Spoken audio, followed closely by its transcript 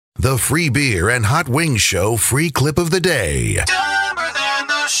The Free Beer and Hot Wings Show free clip of the day. Dumber than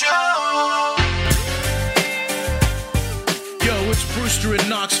the show. Yo, it's Brewster in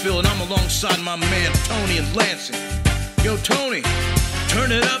Knoxville, and I'm alongside my man Tony in Lansing. Yo, Tony,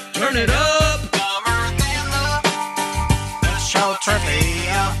 turn it up, turn it up. Dumber than the show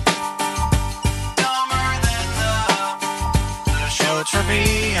trivia. Dumber than the show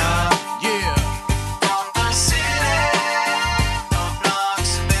trivia. Yeah. From the city of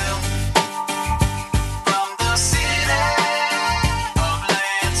Knoxville. From the city of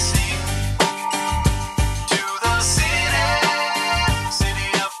Lansing. To the city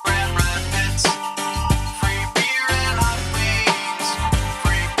of Grand Rapids. Free beer and hot wings.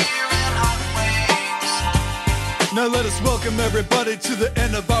 Free beer and hot wings. Now let us welcome everybody to the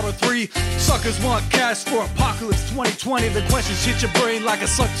end of hour 3. Suckers want cash for Apocalypse 2020. The questions hit your brain like a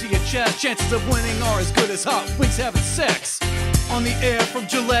suck to your chest. Chances of winning are as good as hot wings having sex. On the air from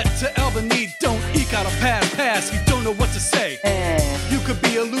Gillette to Albany, don't eke out a pass. You don't know what to say. You could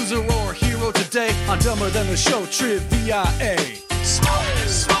be a loser or a hero today on Dumber Than the Show Trivia. Smoke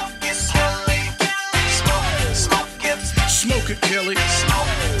it, Kelly. Smoke it. Smoke it, Kelly.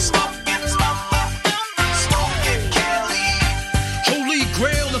 Smoke it, mama. Smoke it, Kelly. Holy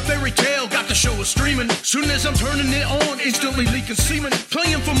grail, the fairy tale, got the show streaming. Soon as I'm turning it on, instantly leaking semen.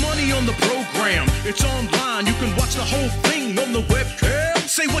 Playing for money on the program. It's online, you can watch the whole thing on the webcam.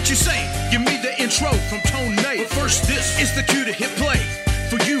 Say what you say, give me the intro from Tone. But first, this is the cue to hit play.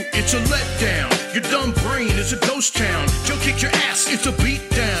 For you, it's a letdown. Your dumb brain is a ghost town. Joe kicked your ass, it's a beat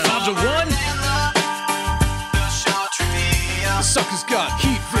down. 5-1. The show trivia. The suckers got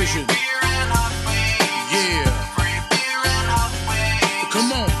heat vision. Beer and hot wings. Yeah, Free beer and hot wings.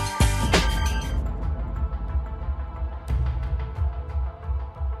 come on.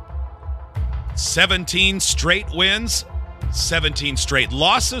 17 straight wins, 17 straight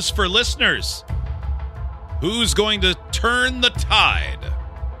losses for listeners. Who's going to turn the tide?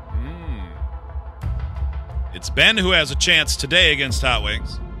 It's Ben who has a chance today against Hot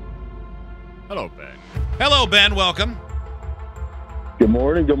Wings. Hello, Ben. Hello, Ben. Welcome. Good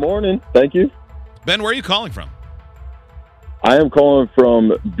morning. Thank you. Ben, where are you calling from? I am calling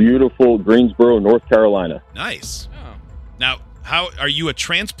from beautiful Greensboro, North Carolina. Nice. Oh. Now, how are you a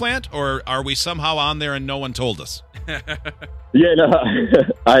transplant, or are we somehow on there and no one told us? Yeah, no,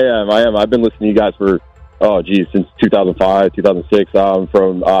 I am. I've been listening to you guys for, since 2005, 2006. I'm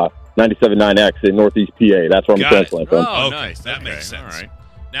from 97.9X in Northeast PA. That's where I'm a Got it. transplant from. Oh, Okay, nice. that Okay, makes sense. All right.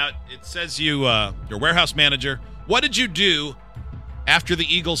 Now, it says you're warehouse manager. What did you do after the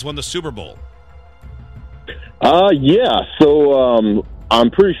Eagles won the Super Bowl? So I'm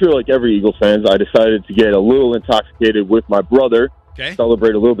pretty sure, like every Eagles fans, I decided to get a little intoxicated with my brother, Okay.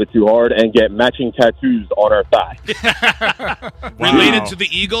 celebrate a little bit too hard, and get matching tattoos on our thigh. Related to the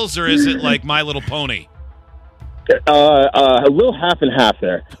Eagles, or is it like My Little Pony? A little half and half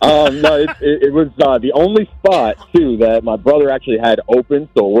there. No, it was the only spot, too, that my brother actually had open,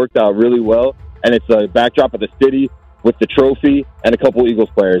 so it worked out really well. And it's a backdrop of the city with the trophy and a couple Eagles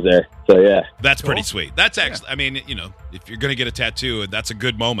players there. So, yeah. That's pretty sweet. That's actually, I mean, if you're going to get a tattoo, that's a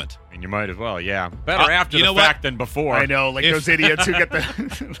good moment. And you might as well, yeah. Better after you the know what? fact than before. I know, like If- those idiots who get the.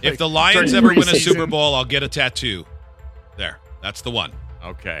 If like, the Lions during ever win a preseason. Super Bowl, I'll get a tattoo. There. That's the one.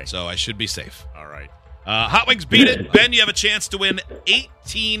 Okay. So I should be safe. All right. Hot Wings beat it. Ben, you have a chance to win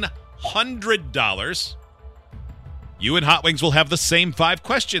 $1,800. You and Hot Wings will have the same 5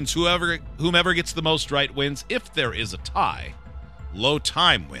 questions. Whomever gets the most right wins. If there is a tie, low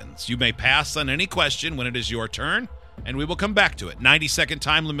time wins. You may pass on any question when it is your turn, and we will come back to it. 90-second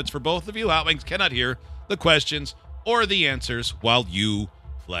time limits for both of you. Hot Wings cannot hear the questions or the answers while you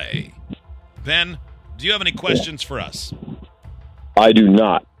play. Ben, do you have any questions for us? I do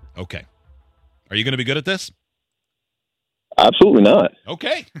not. Okay. Are you going to be good at this? Absolutely not.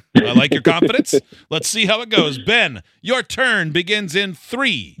 Okay. I like your confidence. Let's see how it goes. Ben, your turn begins in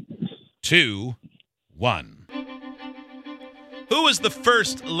 3, 2, 1. Who is the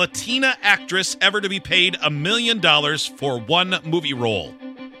first Latina actress ever to be paid $1 million for one movie role?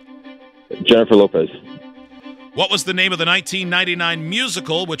 Jennifer Lopez. What was the name of the 1999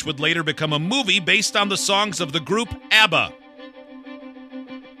 musical, which would later become a movie based on the songs of the group ABBA?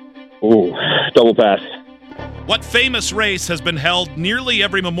 Ooh, double pass. What famous race has been held nearly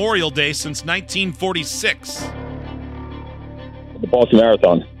every Memorial Day since 1946? The Boston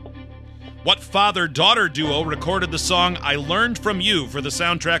Marathon. What father-daughter duo recorded the song I Learned From You for the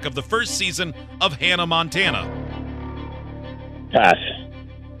soundtrack of the first season of Hannah Montana? Pass.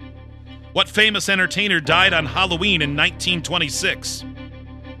 What famous entertainer died on Halloween in 1926?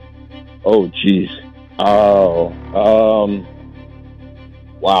 Oh, jeez.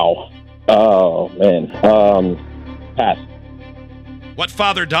 Wow. Oh, man. Pass. What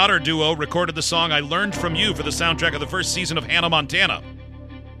father-daughter duo recorded the song I Learned From You for the soundtrack of the first season of Hannah Montana?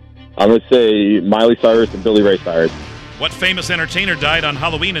 I'm going to say Miley Cyrus and Billy Ray Cyrus. What famous entertainer died on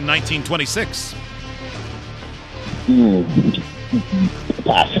Halloween in 1926?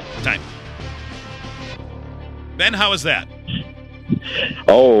 Pass. Time. Ben, how is that?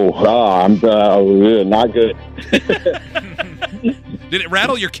 I'm not good. Did it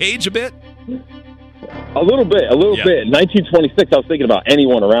rattle your cage a bit? A little bit. Yeah. 1926, I was thinking about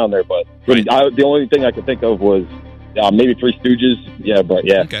anyone around there, but Right. the only thing I could think of was maybe Three Stooges. Yeah, but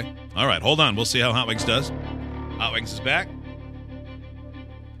yeah. Okay. All right, hold on. We'll see how Hot Wings does. Hot Wings is back.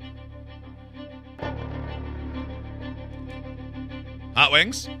 Hot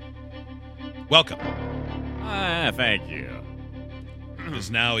Wings, welcome. Thank you. It is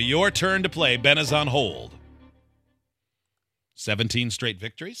now your turn to play. Ben is on hold. 17 straight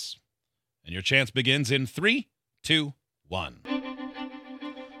victories. And your chance begins in 3, 2, 1.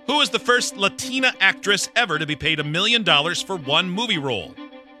 Who is the first Latina actress ever to be paid $1 million for one movie role?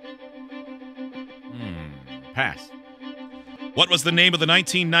 Pass. What was the name of the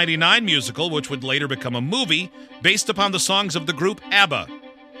 1999 musical, which would later become a movie, based upon the songs of the group ABBA?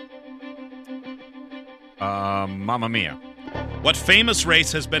 Mamma Mia. What famous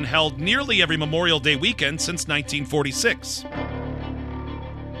race has been held nearly every Memorial Day weekend since 1946?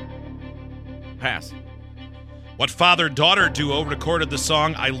 Pass. What father-daughter duo recorded the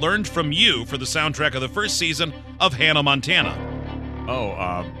song I Learned From You for the soundtrack of the first season of Hannah Montana?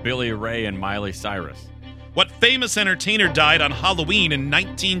 Billy Ray and Miley Cyrus. What famous entertainer died on Halloween in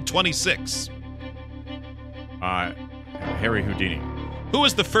 1926? Harry Houdini. Who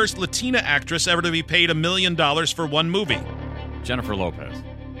is the first Latina actress ever to be paid $1 million for one movie? Jennifer Lopez.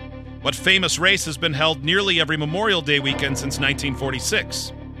 What famous race has been held nearly every Memorial Day weekend since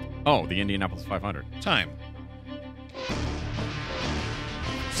 1946? Oh, the Indianapolis 500. Time.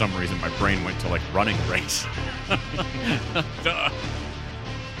 For some reason, my brain went to, running race.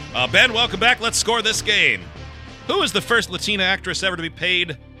 Ben, welcome back. Let's score this game. Who is the first Latina actress ever to be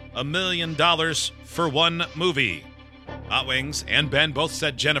paid $1 million for one movie? Hot Wings and Ben both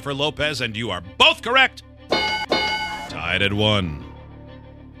said Jennifer Lopez, and you are both correct. Tied at 1.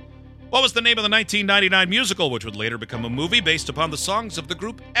 What was the name of the 1999 musical, which would later become a movie based upon the songs of the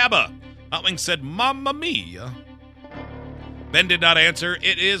group ABBA? Hot Wings said Mamma Mia. Ben did not answer.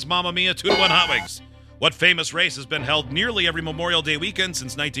 It is Mamma Mia, 2-1 Hot Wings. What famous race has been held nearly every Memorial Day weekend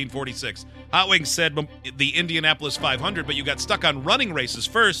since 1946? Hot Wings said the Indianapolis 500, but you got stuck on running races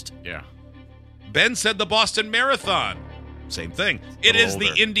first. Yeah. Ben said the Boston Marathon. Same thing. It is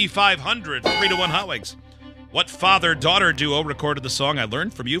the Indy 500, 3-1 Hot Wings. What father-daughter duo recorded the song I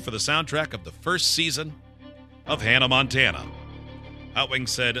Learned From You for the soundtrack of the first season of Hannah Montana? Hot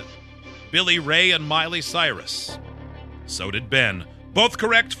Wings said Billy Ray and Miley Cyrus. So did Ben. Both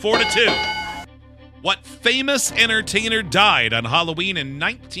correct, 4-2. What famous entertainer died on Halloween in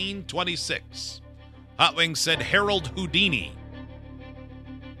 1926? Hot Wings said Harold Houdini.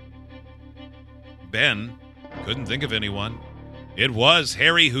 Ben couldn't think of anyone. It was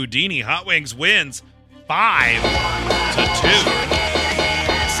Harry Houdini. Hot Wings wins 5-2.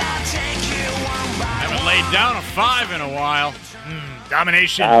 Haven't laid down a 5 in a while.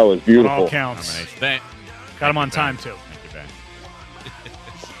 Domination. That was beautiful. On all counts. Thank Got him on you, time, Ben. too. Thank you, Ben.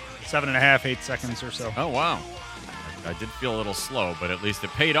 7.5, 8 seconds or so. Oh, wow. I did feel a little slow, but at least it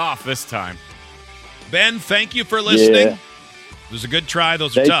paid off this time. Ben, thank you for listening. Yeah. It was a good try.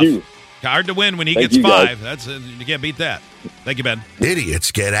 Those are Thank tough. you. Hard to win when he Thank gets you, guys. 5. That's you can't beat that. Thank you, Ben.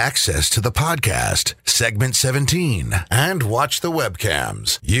 Idiots get access to the podcast, segment 17, and watch the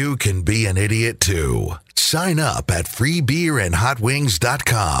webcams. You can be an idiot too. Sign up at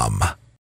freebeerandhotwings.com.